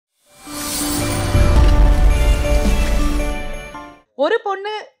ஒரு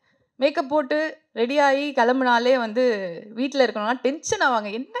பொண்ணு மேக்கப் போட்டு ரெடி ஆகி கிளம்புனாலே வந்து வீட்டில் இருக்கணும்னா டென்ஷன் ஆவாங்க,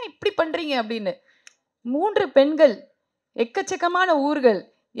 என்ன இப்படி பண்ணுறீங்க அப்படின்னு. 3 பெண்கள், எக்கச்சக்கமான ஊர்கள்,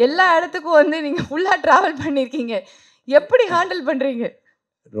 எல்லா இடத்துக்கும் வந்து நீங்கள் ஃபுல்லாக ட்ராவல் பண்ணியிருக்கீங்க, எப்படி ஹேண்டில் பண்ணுறீங்க?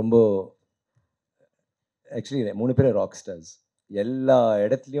 ரொம்ப ஆக்சுவலி 3 பேரும் ராக் ஸ்டார்ஸ். எல்லா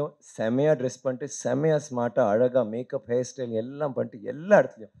இடத்துலையும் செமையாக ட்ரெஸ் பண்ணிட்டு செமையாக ஸ்மார்ட்டாக அழகாக மேக்கப் ஹேர் ஸ்டைல் எல்லாம் பண்ணிட்டு எல்லா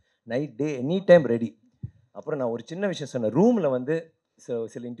இடத்துலையும் நைட் டே எனி டைம் ரெடி. அப்புறம் நான் ஒரு சின்ன விஷயம் சொன்னேன், ரூமில் வந்து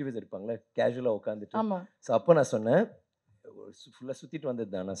சில இன்டர்வியூஸ் எடுப்பாங்களே கேஷுவலாக உட்காந்துட்டு. ஸோ அப்போ நான் சொன்னேன், ஃபுல்லாக சுற்றிட்டு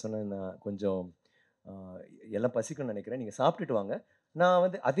வந்தது தான். நான் சொன்னேன், நான் கொஞ்சம் எல்லாம் பசிக்கும்னு நினைக்கிறேன், நீங்கள் சாப்பிட்டுட்டு வாங்க, நான்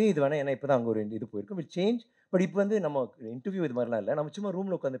வந்து அதே இது வேணால், ஏன்னா இப்போ தான் அங்கே ஒரு இது போயிருக்கும், வில் சேஞ்ச். பட் இப்போ வந்து நம்ம இன்டர்வியூ இது மாதிரிலாம் இல்லை, நம்ம சும்மா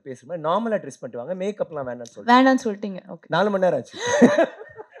ரூமில் உட்காந்து பேசுகிற மாதிரி நார்மலாக ட்ரெஸ் பண்ணிட்டு வாங்க, மேக்கப்லாம் வேணாம்னு சொல்லிட்டீங்க. ஓகே, 4 மணி நேரம் ஆச்சு.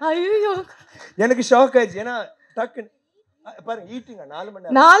 ஐயோ, எனக்கு ஷாக் ஆயிடுச்சு. ஏன்னா டக்குன்னு பாருங்க, ஈட்டிங்க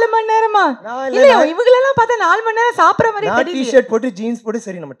 4 மணி நேரமா? இவங்களெல்லாம் பார்த்தா 4 மணி நேரம் சாப்பிட்ற மாதிரி. நான் டிஷர்ட் போட்டு ஜீன்ஸ் போட்டு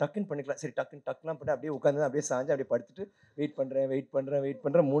சரி நம்ம டக்குன்னு பண்ணிக்கலாம், சரி டக்குலாம் போட்டு அப்படியே உட்காந்து அப்படியே சாஞ்சு அப்படியே படுத்துட்டு வெயிட்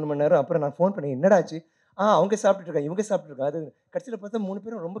பண்ணுறேன் 3 மணி நேரம். அப்புறம் நான் ஃபோன் பண்ணி, என்னடாச்சு? அவங்க சாப்பிட்டுட்டு இருக்காங்க, இவங்க சாப்பிட்டு இருக்காங்க. அது கடைசியில் பார்த்தா 3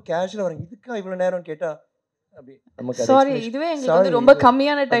 பேரும் ரொம்ப கேஷுவலாக வராங்க. இதுக்கா இவ்வளோ நேரம்னு கேட்டால் அப்படி நமக்கு சாரி, இதுவே எங்களுக்கு வந்து ரொம்ப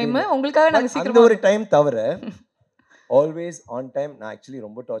கம்மியான டைம், உங்களுக்காக நாங்கள் சீக்கிரம் ஒரு டைம் தவிர ஆல்வேஸ் ஆன் டைம். நான் ஆக்சுவலி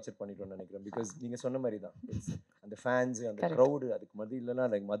ரொம்ப டார்ச்சர் பண்ணிட்டோம்னு நினைக்கிறேன். பிகாஸ் நீங்கள் சொன்ன மாதிரி தான், அந்த ஃபேன்ஸு, அந்த க்ரௌடு, அதுக்கு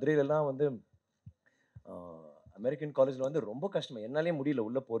மதியிலலாம் லைக் மதுரையிலலாம் வந்து அமெரிக்கன் காலேஜில் வந்து ரொம்ப கஷ்டமாக, என்னாலே முடியல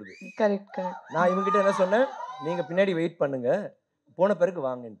உள்ளே போகிறது. கரெக்ட். நான் இவங்ககிட்ட என்ன சொன்னேன், நீங்கள் பின்னாடி வெயிட் பண்ணுங்கள், போன பிறகு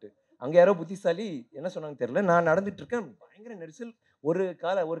வாங்கன்ட்டு. அங்கே யாரோ புத்திசாலி என்ன சொன்னாங்க தெரியல, நான் நடந்துட்டு இருக்கேன், பயங்கர நெரிசல்.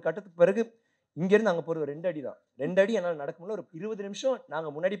 ஒரு கட்டத்துக்கு பிறகு இங்கேருந்து அங்கே போகிறது 2 அடி தான். 2 அடி என்னால் நடக்க முடியல. ஒரு 20 நிமிஷம்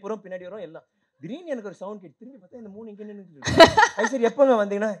நாங்கள் முன்னாடி போகிறோம், பின்னாடி வரோம் எல்லாம். திடீர்னு எனக்கு ஒரு சவுண்ட் கேட்டு திரும்பி பார்த்தா இந்த 3 இங்கே நின்றுட்டு. அது சரி எப்போங்க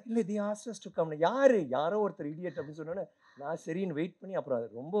வந்தீங்கன்னா, இல்லை தி ஆஸ்டர்ஸ் டு கம். யாரோ ஒருத்தர் இடியட் அப்படின்னு சொன்னோன்னே நான் சரின்னு வெயிட் பண்ணி, அப்புறம் அது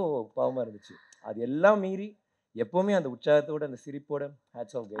ரொம்ப பாவமாக இருந்துச்சு. அது எல்லாம் மீறி எப்போவுமே அந்த உற்சாகத்தோட அந்த சிரிப்போட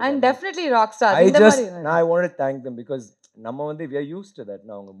hats off guys. And definitely rock star. I want to thank them because நம்ம வந்து we are used to that.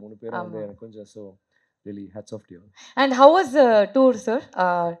 நான் அவங்க 3 பேரும் வந்து எனக்கு கொஞ்சம் so really hats off to you. And how was the tour, sir?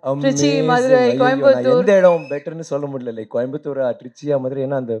 Trichy, Madurai, Coimbatore. எந்த இடம் பெட்டர்னு சொல்ல முடியல. லைக் கோயம்புத்தூர், ட்ரிச்சியா, மதுரை.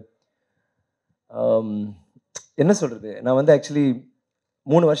 ஏன்னா அந்த என்ன சொல்கிறது, நான் வந்து ஆக்சுவலி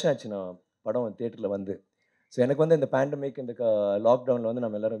 3 வருஷம் ஆச்சு நான் படம் தியேட்டரில் வந்து. ஸோ எனக்கு வந்து இந்த பேண்டமிக், இந்த லாக்டவுனில் வந்து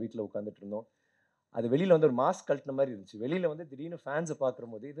நம்ம எல்லோரும் வீட்டில் உட்காந்துட்டு இருந்தோம். அது வெளியில் வந்து ஒரு மாஸ்க் கழட்டின மாதிரி இருந்துச்சு. வெளியில் வந்து திடீர்னு ஃபேன்ஸை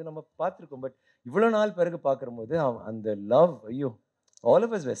பார்க்கும்போது, இது நம்ம பார்த்துருக்கோம், பட் இவ்வளோ நாள் பிறகு பார்க்கும்போது அந்த லவ், ஐயோ, all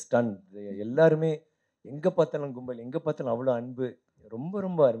of us where stun. எல்லாருமே எங்கே பார்த்தாலும் கும்பல், எங்கே பார்த்தாலும் அவ்வளோ அன்பு, ரொம்ப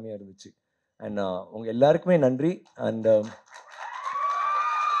ரொம்ப அருமையாக இருந்துச்சு. அண்ட் உங்கள் எல்லாருக்குமே நன்றி. அண்ட்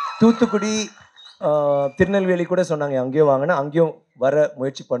தூத்துக்குடி, திருநெல்வேலி கூட சொன்னாங்க அங்கேயும் வாங்கினா, அங்கேயும் வர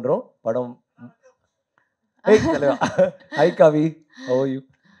முயற்சி பண்ணுறோம். படம் ஹை காவி, ஹவ் யூ?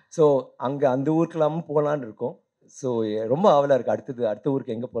 ஸோ அங்கே அந்த ஊருக்கெல்லாமும் போகலான்னு இருக்கோம். ஸோ ரொம்ப ஆவலாக இருக்குது, அடுத்த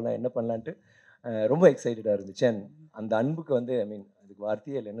ஊருக்கு எங்கே போகலாம், என்ன பண்ணலான்ட்டு ரொம்ப எக்ஸைட்டடாக இருந்துச்சு. அண்ட் அந்த அன்புக்கு வந்து ஐ மீன் அதுக்கு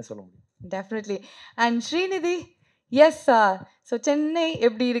வார்த்தையே இல்லை, என்ன சொல்ல முடியும். Definitely. And Srinidhi, S, so Chennai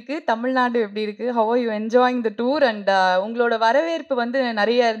எப்படி இருக்குது, தமிழ்நாடு எப்படி இருக்குது, how are you enjoying the tour? And உங்களோட வரவேற்பு வந்து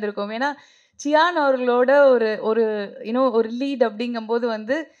நிறைய இருந்திருக்கும். ஏன்னா சியான் அவர்களோட ஒரு ஒரு லீட் அப்படிங்கும்போது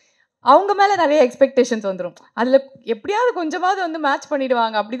வந்து அவங்க மேலே நிறைய எக்ஸ்பெக்டேஷன்ஸ் வந்துடும். அதில் எப்படியாவது கொஞ்சமாவது வந்து மேட்ச்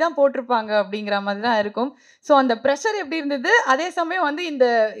பண்ணிடுவாங்க, அப்படி தான் போட்டிருப்பாங்க அப்படிங்கிற மாதிரி தான் இருக்கும். ஸோ அந்த ப்ரெஷர் எப்படி இருந்தது, அதே சமயம் வந்து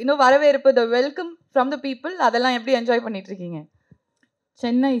இந்த வரவேற்பு, த வெல்கம் ஃப்ரம் த பீப்புள், அதெல்லாம் எப்படி என்ஜாய் பண்ணிட்டு இருக்கீங்க?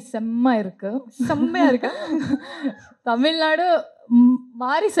 சென்னை செம்ம இருக்கு, செம்மையாக இருக்கு. தமிழ்நாடு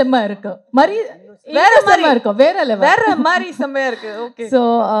மாறி செம்ம இருக்கு, மாதிரி வேற செம்ம இருக்கும், வேற லெவல், வேற மாதிரி செம்மையா இருக்கு. Okay, so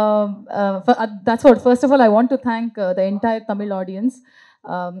that's what. First of all, I want to thank the entire Tamil audience.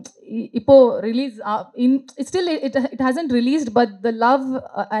 Ipo release it hasn't released, but the love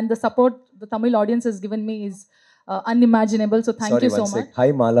and the support the Tamil audience has given me is unimaginable. So thank you so much. Hi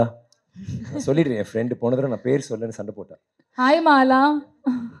Mala. சொல்லிடுறேன், என் friend போன தடவை நான் பேர் சொல்லன்னு சண்டை போட்டேன். Hi Mala,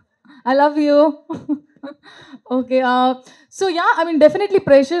 I love you. Okay, so yeah, I mean definitely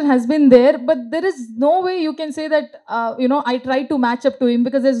pressure has been there, but there is no way you can say that I tried to match up to him,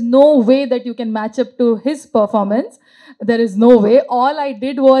 because there's no way that you can match up to his performance. There is no way. All I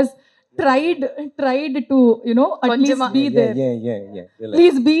did was tried to at least be there. Yeah.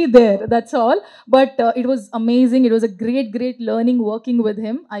 Please be there, that's all. But it was amazing. It was a great learning working with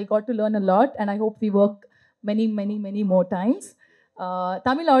him. I got to learn a lot, and I hope we work many more times.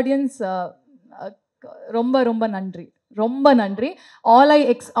 Tamil audience, ரொம்ப நன்றி.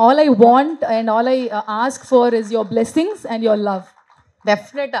 All I want and all I ask for is your blessings and your love.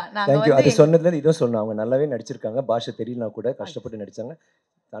 டெஃபினட்டா. நாங்க வந்து அது சொன்னதுல இதுவும் சொன்னோம், அவங்க நல்லாவே நடிச்சிருக்காங்க, பாஷை தெரியலனா கூட கஷ்டப்பட்டு நடிச்சாங்க.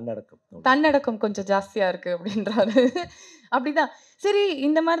 தன்னடக்கம் கொஞ்சம் ஜாஸ்தியா இருக்கு அப்படின்றாரு. அப்படிதான். சரி,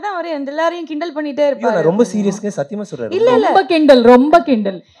 இந்த மாதிரி தான் அவரு எல்லாரையும் கிண்டல் பண்ணிட்டே இருப்பாரு. ரொம்ப சீரியஸ்ங்க, சத்தியமா சொல்றாரு. இல்ல ரொம்ப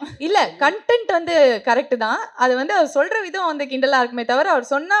கிண்டல். இல்ல, கண்டென்ட் வந்து கரெக்ட் தான். அது வந்து அவர் சொல்ற விதம் வந்து கிண்டலா இருக்குமே தவிர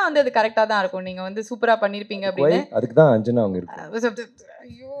அவர் சொன்னா வந்து அது கரெக்டா தான் இருக்கும். நீங்க வந்து சூப்பரா பண்ணிருப்பீங்க அப்படின்னு. அதுக்கு தான் அஞ்சனா அவங்க இருக்கு.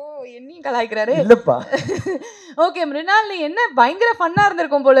 ஐயோ, என்னையும் கலாய்க்கிறாரு. இல்லப்பா. ஓகே மிருனால், நீ என்ன பயங்கர ஃபன்னா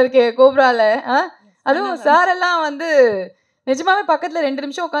இருந்திருக்கும் போல இருக்கே கோப்ரால. அதுவும் சார் எல்லாம் வந்து நிஜமாவே பக்கத்துல 2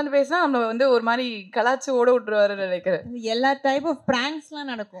 நிமிஷம் உட்காந்து பேசினா நம்ம வந்து ஒரு மாதிரி கலாச்சு ஓட விட்டுருவாருன்னு நினைக்கிறேன். எல்லா டைப் ஆஃப் பிராங்க்ஸ்லாம்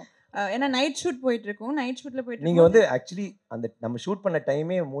நடக்கும். ஏன்னா நைட் ஷூட் போயிட்டு இருக்கும். நைட் ஷூட்ல போயிட்டு நீங்க வந்து ஆக்சுவலி அந்த நம்ம ஷூட் பண்ண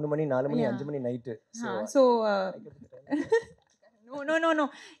டைமே 3 மணி 4 மணி 5 மணி நைட்டு. ஸோ நோ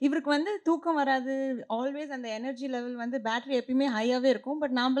இவருக்கு வந்து தூக்கம் வராது. ஆல்வேஸ் அந்த எனர்ஜி லெவல் வந்து பேட்டரி எப்பயுமே ஹையாவே இருக்கும்.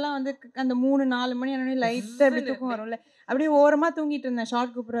 பட் நாமெல்லாம் வந்து அந்த 3-4 மணி ஆனோடனே லைட்டாக அப்படி தூக்கம் வரும்ல, அப்படியே ஓரமாக தூங்கிட்டு இருந்தேன்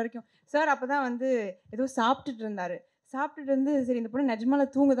ஷார்ட் கூப்பிட்ற வரைக்கும். சார் அப்போ தான் வந்து ஏதோ சாப்பிட்டுட்டு இருந்தாரு. சாப்பிட்டுட்டு இருந்து சரி இந்த பொண்ணு நிஜமால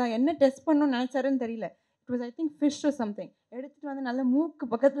தூங்குதா, என்ன டெஸ்ட் பண்ணணும்னு நினச்சாருன்னு தெரியல. It was I think fish or something. எடுத்துட்டு வந்து நல்ல மூக்கு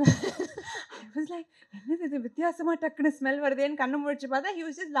பக்கத்தில் ஐ வாஸ் லைக் என்னது இது வித்தியாசமாக டக்குன்னு ஸ்மெல் வருதேன்னு கண்ணு முழிச்சு பார்த்தா he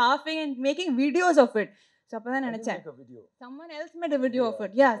was just லாஃபிங் and making videos of it. So அப்போ தான் நினச்சேன் someone else made a video of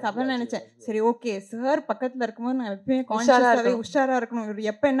it. அப்போ தான் நினச்சேன் சரி ஓகே சார் பக்கத்தில் இருக்கும்போது நான் எப்பயுமே கான்ஷியஸாகவே உஷாராக இருக்கணும். இவர்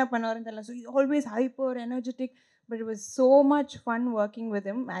எப்போ என்ன பண்ணுவாருன்னு தெரியல. So always hyper energetic. But it was so much fun working with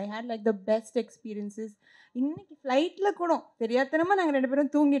him. I had like the best experiences. இன்னைக்கு ஃப்ளைட்டில் கூட தெரியாதனமா நாங்கள் 2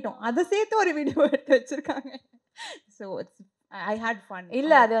 பேரும் தூங்கிட்டோம். அதை சேர்த்து ஒரு வீடியோ எடுத்து வச்சிருக்காங்க. So it's I had fun.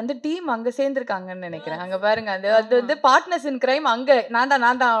 இல்ல, அது வந்து டீம் அங்க சேர்ந்துருக்காங்கன்னு நினைக்கிறேன். அங்க பாருங்க, அது வந்து பார்ட்னர்ஸ் இன் கிரைம். அங்க நான்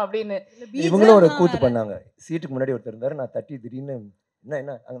தான் அப்படின்னு இவங்களும் ஒரு கூத்து பண்ணாங்க. சீட்டுக்கு முன்னாடி ஒருத்தர் இருந்தாரு. நான் தட்டி திடீர்னு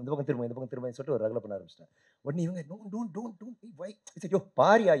என்ன அந்த பக்கம் திரும்ப இந்த பக்கம் திரும்ப சொல்லிட்டு ஒரு ரகலை பண்ண ஆரம்பிச்சிட்டேன். உடனே இவங்க டோன்ட் வை ஐயோ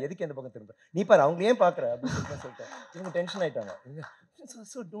பாரியா எதுக்கு அந்த பக்கம் திரும்ப நீ பாரு அவங்க ஏன் பாக்குற அப்படின்னு சொல்லிட்டேன். இவங்க டென்ஷன் ஆயிட்டாங்க.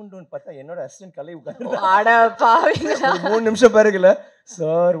 டோன்ட் பார்த்தா என்னோட அசிஸ்டன்ட் கலை உட்கார்ந்து 3 நிமிஷம் பாருங்கல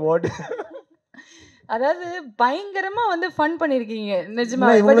சார் வாட். அதாவது பயங்கரமா வந்து ஃபன் பண்ணிருக்கீங்க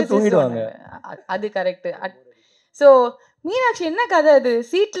நிஜமா. தூங்கிடுவாங்க. அது கரெக்ட். ஸோ மீனாட்சி என்ன கதை அது?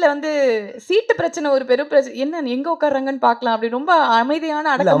 சீட்ல வந்து சீட்டு பிரச்சனை ஒரு பெரும் பிரச்சனை. என்ன எங்க உட்கார்றாங்கன்னு பார்க்கலாம் அப்படி ரொம்ப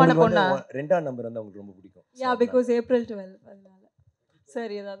அமைதியான அடக்கமான பொண்ணா? 2ஆம் நம்பர் வந்து அவங்களுக்கு ரொம்ப பிடிக்கும். பிகாஸ் April 12 அதனால.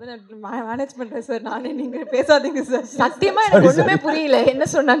 சார் ஏதாவது நான் மேனேஜ் பண்றேன் சார். நானே நீங்க பேசாதீங்க சார். சத்தியமா எனக்கு ஒண்ணுமே புரியல என்ன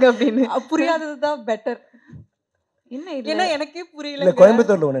சொன்னாங்க அப்படின்னு. புரியாதது தான் பெட்டர். என்ன இல்ல எனக்கே புரியல. இல்ல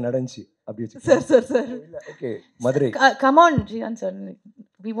கோயம்புத்தூர்ல ஒண்ணு நடந்துச்சு அப்படி சார் இல்ல okay Madurai. Come on Ziyan sir,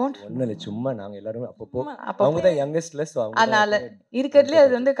 we won't. ஒண்ணு சும்மா நாங்க எல்லாரும் அப்பப்போ அவங்க தான் யங்கஸ்ட்ல. சோ அதனால இருக்கிறதுலே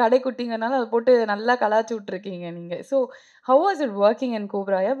அது வந்து கடைக்குட்டிங்கனால அதை போட்டு நல்லா கலாச்சு விட்டுருக்கீங்க நீங்க. So how was it working in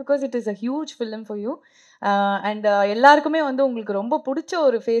கோப்ராயா? Because it is a huge film for you. And எல்லாருக்குமே வந்து உங்களுக்கு ரொம்ப பிடிச்ச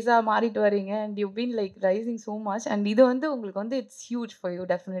ஒரு ஃபேஸாக மாறிட்டு வரீங்க. And you been like rising so much. And இது வந்து உங்களுக்கு வந்து it's huge for you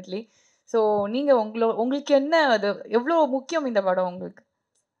definitely. So நீங்கள் உங்களுக்கு என்ன அது எவ்வளோ முக்கியம் இந்த படம் உங்களுக்கு?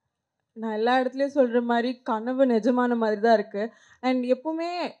 நான் எல்லா இடத்துலையும் சொல்கிற மாதிரி கனவு நிஜமான மாதிரி தான் இருக்குது. அண்ட் எப்போவுமே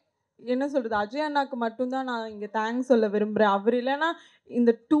என்ன சொல்கிறது, அஜய் அண்ணாக்கு மட்டும்தான் நான் இங்கே தேங்க்ஸ் சொல்ல விரும்புகிறேன். அவர் இல்லைன்னா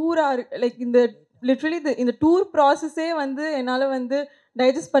இந்த டூராக லைக் இந்த லிட்ரலி இந்த டூர் ப்ராசஸே வந்து என்னால் வந்து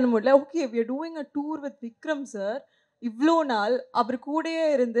டைஜஸ்ட் பண்ண முடியல. Okay we are doing a tour with Vikram sir. இவ்வளோ நாள் அவர் கூடயே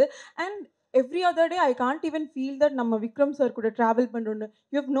இருந்து and every other day I can't even feel that நம்ம விக்ரம் சார் கூட ட்ராவல் பண்ணுறோன்னு.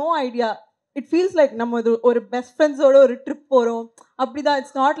 You have no idea. It feels like நம்ம இது ஒரு பெஸ்ட் ஃப்ரெண்ட்ஸோட ஒரு ட்ரிப் போகிறோம் அப்படி தான்.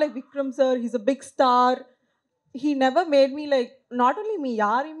 It's not like Vikram sir he's a big star. He never made me like not only me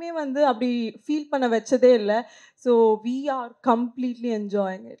யாரையுமே வந்து அப்படி ஃபீல் பண்ண வச்சதே இல்லை. So we are completely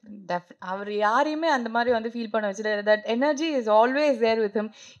enjoying it. அவர் யாரையுமே அந்த மாதிரி வந்து ஃபீல் பண்ண வச்சது. That energy is always there with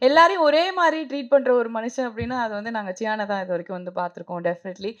him. எல்லாரையும் ஒரே மாதிரி ட்ரீட் பண்ணுற ஒரு மனுஷன் அப்படின்னா அது வந்து நாங்கள் சியானை தான் இது வரைக்கும் வந்து பார்த்துருக்கோம்.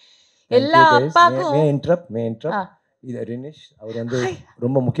 டெஃபினெட்லி எல்லா அப்பாக்கும் இது ரினிஷ் அவர் வந்து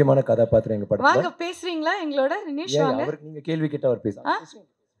ரொம்ப முக்கியமான கதாபாத்திரம் எங்க படத்துல. வாங்க பேசுறீங்களா எங்களோட ரினிஷ்? வாங்க. அவர் நீங்க கேள்வி கேட்டா அவர் பேசுவாங்க.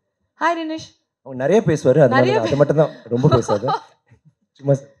 ஹாய் ரினிஷ். அவர் நிறைய பேசுவாரு. அதனால அது மட்டும் தான் ரொம்ப பேசாத.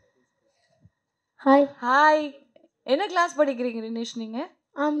 சும்மா ஹாய். ஹாய். என்ன கிளாஸ் படிக்கிறீங்க ரினிஷ் நீங்க?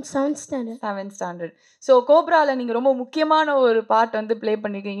 Seventh standard. 7th standard. So கோப்ராவில் நீங்கள் ரொம்ப முக்கியமான ஒரு பார்ட் வந்து ப்ளே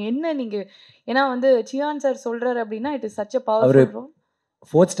பண்ணியிருக்கீங்க. என்ன நீங்கள் ஏன்னா வந்து சியான் சார் சொல்கிறாரு அப்படின்னா it is such a powerful role.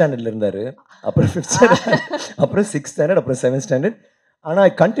 4th ஸ்டாண்டர்ட்ல இருந்தாரு, அப்புறம் 5th ஸ்டாண்டர்ட், அப்புறம் 6th ஸ்டாண்டர்ட், அப்புறம் 7th ஸ்டாண்டர்ட். ஆனால்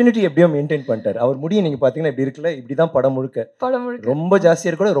கண்டினியூட்டி எப்படியோ மெயின்டைன் பண்ணிட்டார். அவர் முடியும் நீங்கள் பார்த்தீங்கன்னா இப்படி இருக்குல்ல, இப்படி தான் படம் முழுக்க ரொம்ப ஜாஸ்தியாக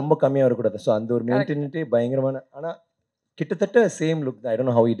இருக்கக்கூடாது, ரொம்ப கம்மியாக இருக்கக்கூடாது. ஸோ அந்த ஒரு மெயின்டெனிட்டி பயங்கரமான. ஆனால் கிட்டத்தட்ட சேம் லுக் தான். I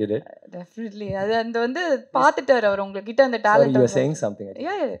don't know how he did it. Definitely அது அந்த வந்து பார்த்துட்டார் அவர் உங்ககிட்ட அந்த talent. You are saying something.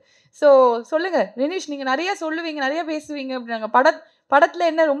 So சொல்லுங்க ரினிஷ், நீங்கள் நிறைய சொல்லுவீங்க, நிறைய பேசுவீங்க அப்படின்னாங்க. படத்தில்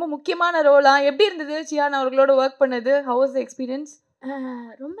என்ன ரொம்ப முக்கியமான ரோலா? எப்படி இருந்தது சியான் அவர்களோட ஒர்க் பண்ணது? How was the experience?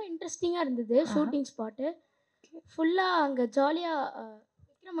 ரொம்ப இன்ட்ரெஸ்டிங்காக இருந்தது. ஷூட்டிங் ஸ்பாட்டு ஃபுல்லாக அங்கே ஜாலியாக.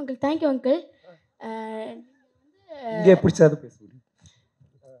 Vikram uncle thank you uncle. இங்கே பிடிச்சாது பேசுவீங்க.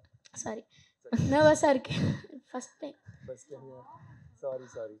 சாரி நர்வஸாக இருக்கேன் ஃபஸ்ட் டைம். சாரி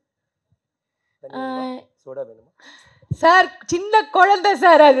சோடா வேணுமா? சார் சின்ன குழந்தை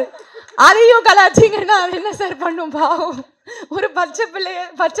சார், அதையும் கலாச்சிங்கன்னா அது என்ன சார் பண்ணும் பாவம். ஒரு பச்சை பிள்ளைய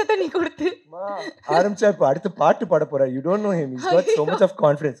பச்சை தண்ணி கொடுத்து ஆரம்பிச்சா இப்போ அடுத்து பாட்டு பாட போறா. You don't know him, he got so much of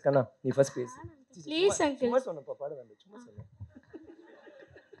confidence. கண்ணா நீ ஃபர்ஸ்ட் பேசு ப்ளீஸ் அங்கிள். சும்மா சொன்னப்பா பாட வேண்டாம், சும்மா சொன்ன.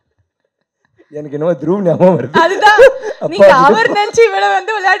 எனக்கு என்னமோ த்ரூவ் ஞாபகம் வருது. அதுதான் நீங்க அவர் நினைச்சு இவள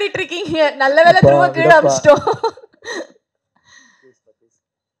வந்து விளையாடிட்டு இருக்கீங்க. நல்ல வேளை த்ரூவ கீழ அமிச்சிட்டோம்.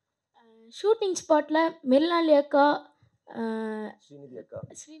 ஷூட்டிங் ஸ்பாட்டில் மெல்லாலி அக்கா,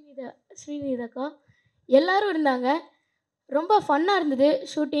 ஸ்ரீநிதி அக்கா எல்லாரும் இருந்தாங்க. ரொம்ப ஃபன்னாக இருந்தது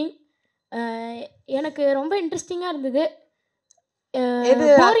ஷூட்டிங். எனக்கு ரொம்ப இன்ட்ரெஸ்டிங்காக இருந்தது.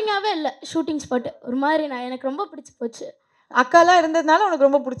 போரிங்காகவே இல்லை ஷூட்டிங் ஸ்பாட்டு. ஒரு மாதிரி எனக்கு ரொம்ப பிடிச்சி போச்சு. அக்காலாம் இருந்ததுனால உனக்கு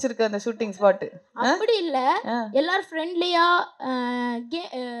ரொம்ப பிடிச்சிருக்கு அந்த ஷூட்டிங் ஸ்பாட்டு? அப்படி இல்லை, எல்லாரும் ஃப்ரெண்ட்லியாக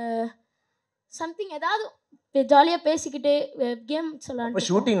சம்திங் ஏதாவது ஜாலியாக பேசிக்கிட்டு கேம் சொல்லலாம்.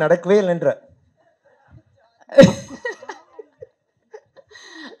 ஷூட்டிங் நடக்கவே இல்லைன்ற.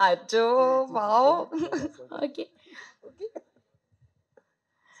 அச்சோ பாவம். ஓகே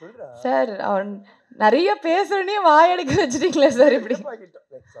சார், அவன் நிறைய பேசுறனே வாயடிக்க வச்சிட்டீங்களே சார். இப்படி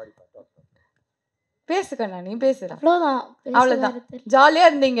பேசுக்கண்ணா, நீ பேசுற. அவ்வளோதான். ஜாலியா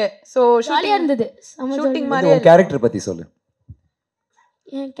இருந்தீங்க. ஸோ ஜாலியாக இருந்தது. ஷூட்டிங் மாதிரி. உன் கேரக்டர் பத்தி சொல்லு.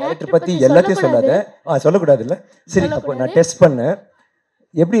 என் கேரக்டர் பத்தி எல்லாத்தையும் சொல்லாத. சொல்லக்கூடாது இல்லை? சரி, அப்போ நான் டெஸ்ட் பண்ணேன்.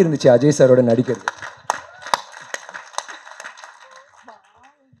 எப்படி இருந்துச்சு அஜய் சாரோட நடிக்கிறது?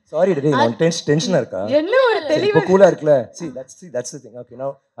 சாரி டே, நான் டென்ஷனா இருக்கா? என்ன ஒரு தெளிவு கூலா இருக்குல. see that's the thing. Okay,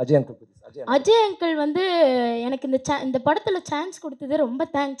 now Ajay uncle. Ajay uncle வந்து எனக்கு இந்த படத்துல சான்ஸ் கொடுத்தது ரொம்ப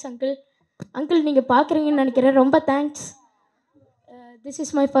தேங்க்ஸ் அங்கிள். அங்கிள் நீங்க பாக்குறீங்கன்னு நினைக்கிறேன். ரொம்ப thanks. This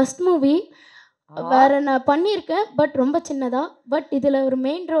is my first movie. வேற நான் பண்ணியிருக்கேன், பட் ரொம்ப சின்னதா. பட் இதுல ஒரு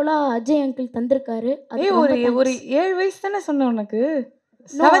மெயின் ரோலா அஜய் அங்கிள் தந்திருக்காரு. ஒரு 7 வயசு தானே சொன்ன உனக்கு?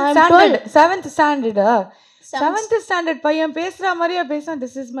 7th ஸ்டாண்டர்ட் பையன் பேசுற மாதிரியா பேசுறான்.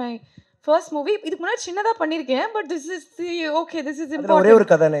 This is my first movie. இதுக்கு முன்னாடி சின்னதா பண்ணிருக்கேன், but this is okay, this is important. ஒரே ஒரு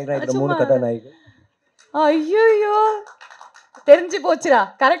கதாநாயகன், இதுல 3 கதாநாயகன். ஐயோ தெரிஞ்சு போச்சுடா.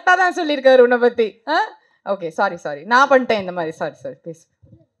 கரெக்டா தான் சொல்லியிருக்காரு உன்னை பத்தி. ஓகே சாரி நான் பண்ணிட்டேன் இந்த மாதிரி. சாரி பேசு.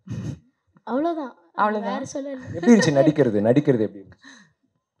 அவ்வளோதான். வேற சொல்லல. எப்படி இருந்துச்சு நடிக்கிறது எப்படி இருந்துச்சு?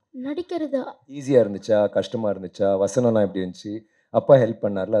 நடிக்கிறதா ஈஸியா இருந்துச்சா, கஷ்டமா இருந்துச்சா? வசனம்லாம் எப்படி இருந்துச்சு? அப்பா ஹெல்ப்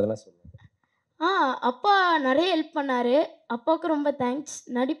பண்ணார்ல, அதெல்லாம் சொல்லு. அப்பா நிறைய ஹெல்ப் பண்ணாரு. அப்பாவுக்கு ரொம்ப தேங்க்ஸ்.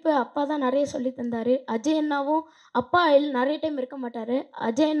 நடிப்பு அப்பா தான் நிறைய சொல்லி தந்தாரு. அஜய் அண்ணாவும் அப்பா நிறைய டைம் இருக்க மாட்டாரு.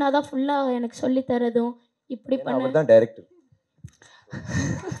 அஜய் அண்ணா தான் ஃபுல்லா எனக்கு சொல்லி தரதும் இப்படி பண்ண. அவர் தான் டைரக்டர்.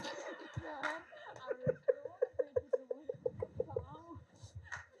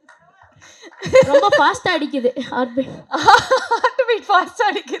 ரொம்ப ஃபாஸ்டா அடிக்குது ஹார்ட் பீட் ஃபாஸ்டா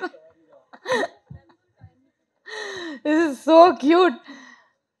அடிக்குது. This is so cute.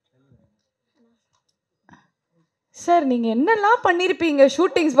 Sir நீங்க என்னெல்லாம் பண்ணிருப்பீங்க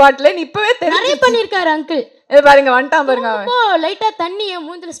ஷூட்டிங் ஸ்பாட்ல? இப்பவே நிறைய பண்ணிருக்காரு அங்கிள். இது பாருங்க, வந்துட்டான் பாருங்க அவன். லைட்டா தண்ணிய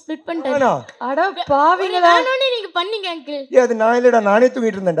மூஞ்சில ஸ்ப்ளிட் பண்ணிட்டாரு. அட பாவிங்களா, நானே நீங்க பண்ணீங்க அங்கிள். அது நான் இல்லடா, நானே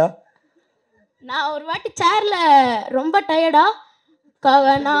தூங்கிட்டு இருந்தேன்டா. நான் ஒரு வாட்டி சேர்ல ரொம்ப டயர்டா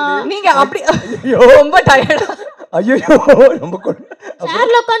நீங்க அப்படி ரொம்ப டயர்டா ஐயோ ரொம்ப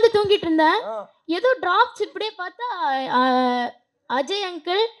சேர்ல உட்கார்ந்து தூங்கிட்டு இருந்தேன். ஏதோ டிராப்ஸ் இப்படியே பார்த்தா அஜய்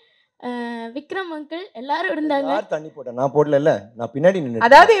அங்கிள், விக்ரம் அங்கிள் எல்லாரும் இருந்தாங்க. யார் தண்ணி போட்டா? நான் போடல, நான் பின்னாடி நின்னு.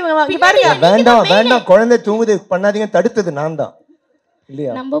 அதாவது இங்க பாருங்க, வேண்டாம் குழந்தை தூங்குது பண்ணாதீங்க தடுத்தது நான் தான்.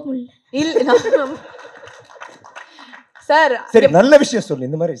 இல்லையா? நம்ப முடியல. இல்ல சார், சரி நல்ல விஷயம் சொல்லு.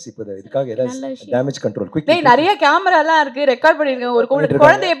 இந்த மாதிரி இப்போது இதுக்காக ஏதாவது டேமேஜ் கண்ட்ரோல் குயிக். நிறைய கேமரா எல்லாம் இருக்கு, ரெக்கார்ட் பண்ணிருக்கேன். ஒரு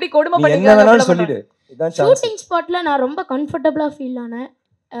குழந்தை எப்படி கொடுமை பண்ணிருக்காங்க என்ன வேணாலும் சொல்லிடு. இதான் சான்ஸ். ஷூட்டிங் ஸ்பாட்ல நான் ரொம்ப கம்ஃபர்ட்டபிளா ஃபீல் ஆனேன்.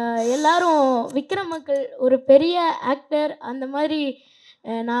 எல்லாரும் விக்ரம் அங்கிள் ஒரு பெரிய ஆக்டர் அந்த மாதிரி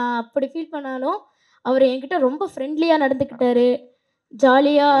நான் அப்படி ஃபீல் பண்ணாலும் அவர் என்கிட்ட ரொம்ப ஃப்ரெண்ட்லியாக நடந்துக்கிட்டாரு.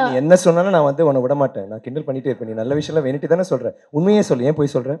 ஜாலியாக என்ன சொன்னாலும் நான் வந்து உன்னை விட மாட்டேன். நான் கிண்டல் பண்ணிட்டே இருப்பேன். நீ நல்ல விஷயம்லாம் வேணிட்டு தானே சொல்கிறேன். உண்மையே சொல்லு, ஏன்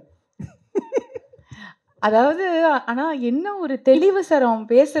போய் சொல்கிறேன்? அதாவது ஆனா என்ன ஒரு தெளிவு சார் அவன்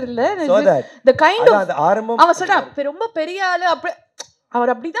பேசுறதுல. அவன் சொல்றான் ரொம்ப பெரிய ஆளு, அப்படி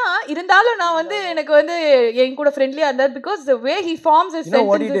அவர் அப்படிதான் இருந்தாலும் நான் வந்து எனக்கு வந்து என் கூட ஃப்ரெண்ட்லியா இருந்தார். Because the way he forms his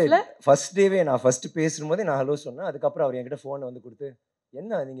sentences. First டேவே நான் ஃபர்ஸ்ட் பேசும்போது நான் ஹலோ சொன்னேன். அதுக்கப்புறம் அவர் என்கிட்ட ஃபோனை வந்து கொடுத்து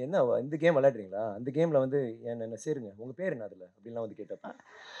என்ன நீங்கள் என்ன இந்த கேம் விளையாடுறீங்களா, அந்த கேமில் வந்து என்ன சேருங்க, உங்கள் பேர் என்ன அதில் அப்படின்லாம் வந்து கேட்டப்ப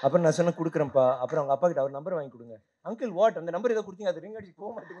அப்புறம் நான் சொன்னேன் கொடுக்குறேன்ப்பா. அப்புறம் அவங்க அப்பா கிட்ட அவர் நம்பர் வாங்கி கொடுங்க. அங்கிள் வாட் அந்த நம்பர் ஏதோ கொடுத்தீங்க, அது ரிங் அடிச்சு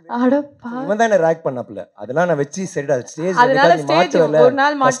போக மாட்டேங்குது. இவன் தான் என்ன ரேக் பண்ணப்பல. அதெல்லாம் நான் வச்சு சரிடா ஸ்டேஜ்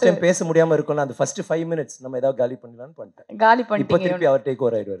ஃபர்ஸ்ட் டைம் பேச முடியாமல் இருக்கும்ல, அந்த ஃபர்ஸ்ட் 5 minutes நம்ம ஏதாவது காலி பண்ணலாம்னு பண்ணிட்டேன். இப்போ திருப்பி அவர் டேக்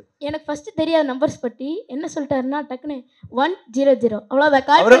ஓவர் ஆயிடுவார். எனக்கு ஃபர்ஸ்ட் தெரியாத நம்பர்ஸ் பற்றி என்ன சொல்லிட்டாருன்னா டக்குன்னு 100 அவ்வளோதான்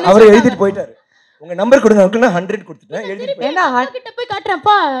கால் பண்ணி அவர் எழுதிட்டு போயிட்டாரு. உங்க நம்பர் கொடுங்க அங்கிள், 100 கொடுத்துட்டேன் எழுதிட்டு ஏன்னா கிட்ட போய்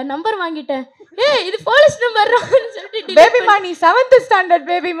காட்டுறேன்ப்பா நம்பர் வாங்கிட்டேன். ஏய் இது போலீஸ் நம்பர்னு சொல்லிட்டு பேபிமா நீ 7th ஸ்டாண்டர்ட்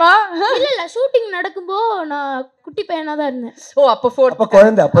பேபிமா. இல்ல ஷூட்டிங் நடக்கும்போது நான் குட்டி பையனா தான் இருந்தேன். ஓ அப்ப 4th அப்ப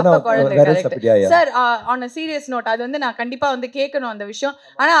குழந்தை அப்பதான். Sir on a serious note அது வந்து நான் கண்டிப்பா வந்து கேட்கணும் அந்த விஷயம்.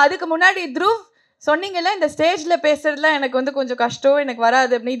 ஆனா அதுக்கு முன்னாடி த்ருவ் சொன்னீங்கல்ல இந்த ஸ்டேஜ்ல பேசுறதுலாம் எனக்கு வந்து கொஞ்சம் கஷ்டம், எனக்கு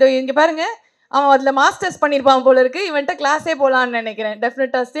வராது அப்படின்னு. இதோ இங்க பாருங்க அவன் அதில் மாஸ்டர்ஸ் பண்ணியிருப்பான் போல இருக்கு. இவன்ட்ட கிளாஸே போகலான்னு நினைக்கிறேன்.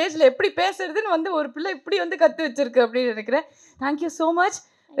 டெஃபினட்டாக ஸ்டேஜில் எப்படி பேசுறதுன்னு வந்து ஒரு பிள்ளை இப்படி வந்து கற்று வச்சிருக்கு அப்படின்னு நினைக்கிறேன். Thank you so much,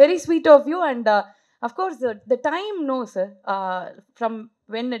 very sweet of you. And of course the time no sir from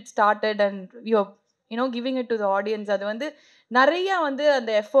when it started and you giving it to the audience, அது வந்து நிறையா வந்து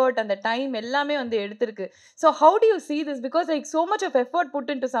அந்த எஃபர்ட் அந்த டைம் எல்லாமே வந்து எடுத்திருக்கு. So how to you see this, because like so much of effort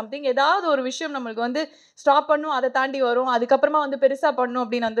put in to something. ஏதாவது ஒரு விஷயம் நம்மளுக்கு வந்து ஸ்டாப் பண்ணும், அதை தாண்டி வரும், அதுக்கப்புறமா வந்து பெருசாக பண்ணும்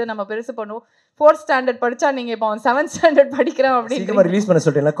அப்படின்னு வந்து நம்ம பெருசு பண்ணுவோம். 4th ஸ்டாண்டர்ட் படிச்சா நீங்க இப்போ 7th ஸ்டாண்டர்ட் படிக்கிறோம் அப்படின்னு சீக்கிரமா ரிலீஸ் பண்ண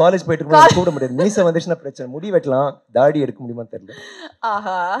சொல்லிட்டேன். காலேஜ் போயிட்டு கூட முடியாது, மீசை வந்துச்சுன்னா பிரச்சனை, முடி வெட்டலாம், தாடி எடுக்க முடியுமான்னு தெரியல.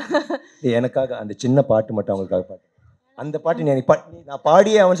 ஆஹா எனக்காக அந்த சின்ன பாட்டு மட்டும் அவங்களுக்காக பாட்டு, அந்த பாட்டு நீ நான்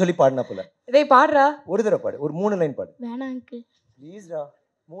பாடியே அவன் சொல்லி பாடினா போல. இதே பாடுறா ஒரு தடவை பாடு, ஒரு 3 லைன் பாடு. வேணாம் அங்கிள் ப்ளீஸ்டா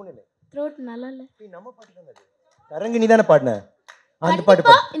 3 லைன். த்ரோட் நல்லா இல்ல. நம்ம பாட்டு தான அது. தரங்கினி தான பாடுன, அந்த பாட்டு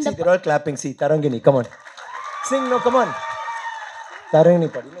பாடு. See they're all clapping. See Tarangini, come on sing. No come on Tarangini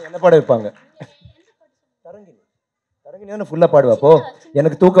பாடு. இன்னும் என்ன பாட வைப்பாங்க? தரங்கினி தரங்கினி தான ஃபுல்லா பாடுவா. அப்போ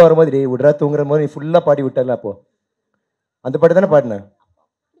எனக்கு தூக்கம் வரும்போது டேய் விடுறா தூங்குற போது நீ ஃபுல்லா பாடி விட்டல, அப்போ அந்த பாட்டு தானே பாடுன.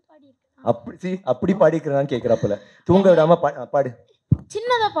 அப்படி பாடிக்கிறான்னு கேக்குறாப்பல. தூங்க விடாம பாடு.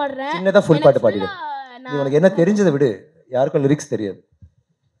 சின்னதா பாடுறேன். சின்னதா ஃபுல் பாட்டு பாடிடு. நீ உனக்கு என்ன தெரிஞ்சதை விடு, யாருக்கும் லிரிக்ஸ் தெரியாது.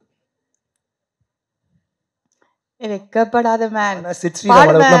 வெக்கப்படாத மேன். நான் சிட்ஸ்ரீ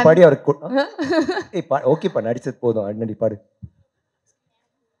அளவுக்கு பாடி அவருக்கு ஏய் ஓகேப்பா நடிச்சது போதும், அண்ணடி பாடு.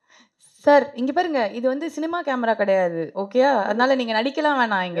 சார் இங்க பாருங்க, இது வந்து சினிமா கேமரா கிடையாது, ஓகேயா? அதனால நீங்க நடிக்கலாம்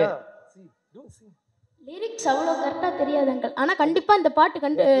வேணாம். இங்க லிரிக்ஸ் அவ்வளோ கரெக்டா தெரியாது அங்கிள், ஆனா கண்டிப்பா இந்த பாட்டு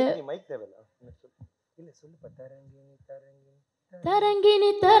மைக் தேவையில்ல. இல்ல சொல்லு தரங்கினி தரங்கினி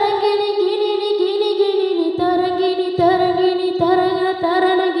தரங்கினி கினினி கினி கினினி தரங்கினி தரங்கினி தரங்கன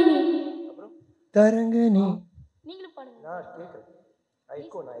தரங்கினி அப்புறம் தரங்கினி நீங்களும் பாடுங்க. நான் கேக்குறேன்.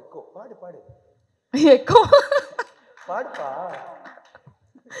 நான் எக்கோ பாடு எக்கோ பாடுப்பா.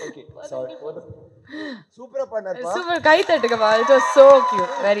 Okay sorry. சூப்பரா பாடுனாருப்பா. Super, guy தட்டுங்கப்பா. It was so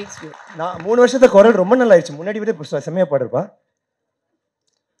cute, very cute. நான் 3 வருஷத்துல குரல் ரொம்ப நல்லா ஆயிடுச்சு. முன்னாடி விட செமையா பாடுறப்பா.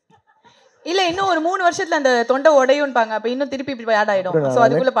 இல்ல இன்னும் ஒரு 3 வருஷத்துல அந்த தொண்டை உடையும்பாங்க, அப்ப இன்னும் திருப்பி இப்படி ஆட் ஆயிடும். சோ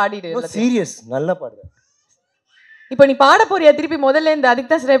அதுக்குள்ள பாடிடு. சீரியஸ் நல்லா பாடுற. இப்போ நீ பாட போறியா திருப்பி முதல்ல இருந்து?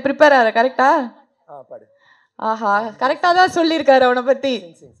 அதுக்கு தான் ப்ரிப்பேர் ஆற. கரெக்ட்டா? பாடு. ஆஹா கரெக்ட்டா தான் சொல்லிருக்காரு அவனை பத்தி.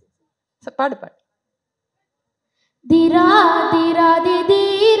 பாடு பாடு. தீரா தீரா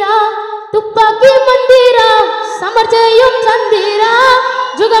தீரா துப்பாக்கி மந்திரா சமர்ஜயம் சந்திரா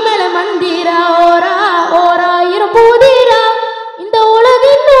ஜுகமேல மந்திரா ஓரா ஓரா இருபூதிரா இந்த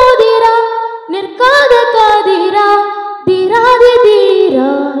உலகின் நோதிரா நிற்காத காதிரா தீராதி தீரா.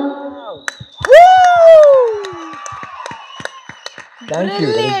 Thank you,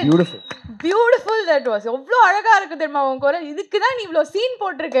 very beautiful. Beautiful that was. எவ்வளோ அழகா இருக்கு தெரியுமா உன் குரல். இதுக்கு தான் நீ இவ்வளோ சீன்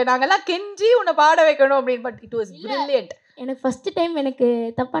போட்டிருக்க. நாங்கெல்லாம் கெஞ்சி உன்னை பாட வைக்கணும் அப்படின்னு. But it was brilliant. எனக்கு ஃபர்ஸ்ட் டைம், எனக்கு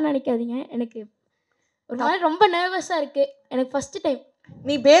தப்பா நினைக்காதீங்க, எனக்கு ஒரு மாதிரி ரொம்ப நர்வஸா இருக்கு. எனக்கு ஃபர்ஸ்ட் டைம்.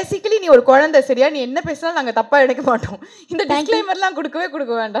 நீ பேசிக்கலி நீ ஒரு குழந்தை, சரியா? நீ என்ன பேசினாலும் நாங்கள் தப்பா எடுக்க மாட்டோம். இந்த டிஸ்க்ளைமர்லாம்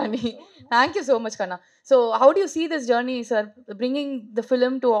கொடுக்க வேண்டாம் நீ. Thank you so much Kanna. So how to you see this journey sir, bringing the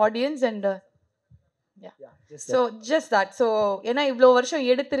film to audience and so just that. So ஏன்னா இவ்வளோ வருஷம்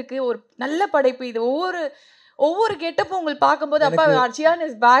எடுத்திருக்கு ஒரு நல்ல படைப்பு இது. ஒவ்வொரு கெட்டப்பும் உங்களுக்கு பார்க்கும்போது அப்பா அர்ச்சியான்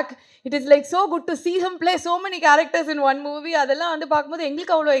is back. It is like so good to see him play so many characters in one movie. அதெல்லாம் வந்து பார்க்கும்போது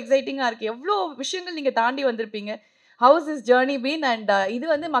எங்களுக்கு அவ்வளோ எக்ஸைட்டிங்காக இருக்குது. எவ்வளோ விஷயங்கள் நீங்கள் தாண்டி வந்திருப்பீங்க. House is journey been and இது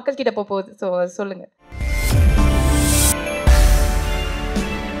வந்து மக்கள் கிட்ட போகுது. ஸோ சொல்லுங்கள்.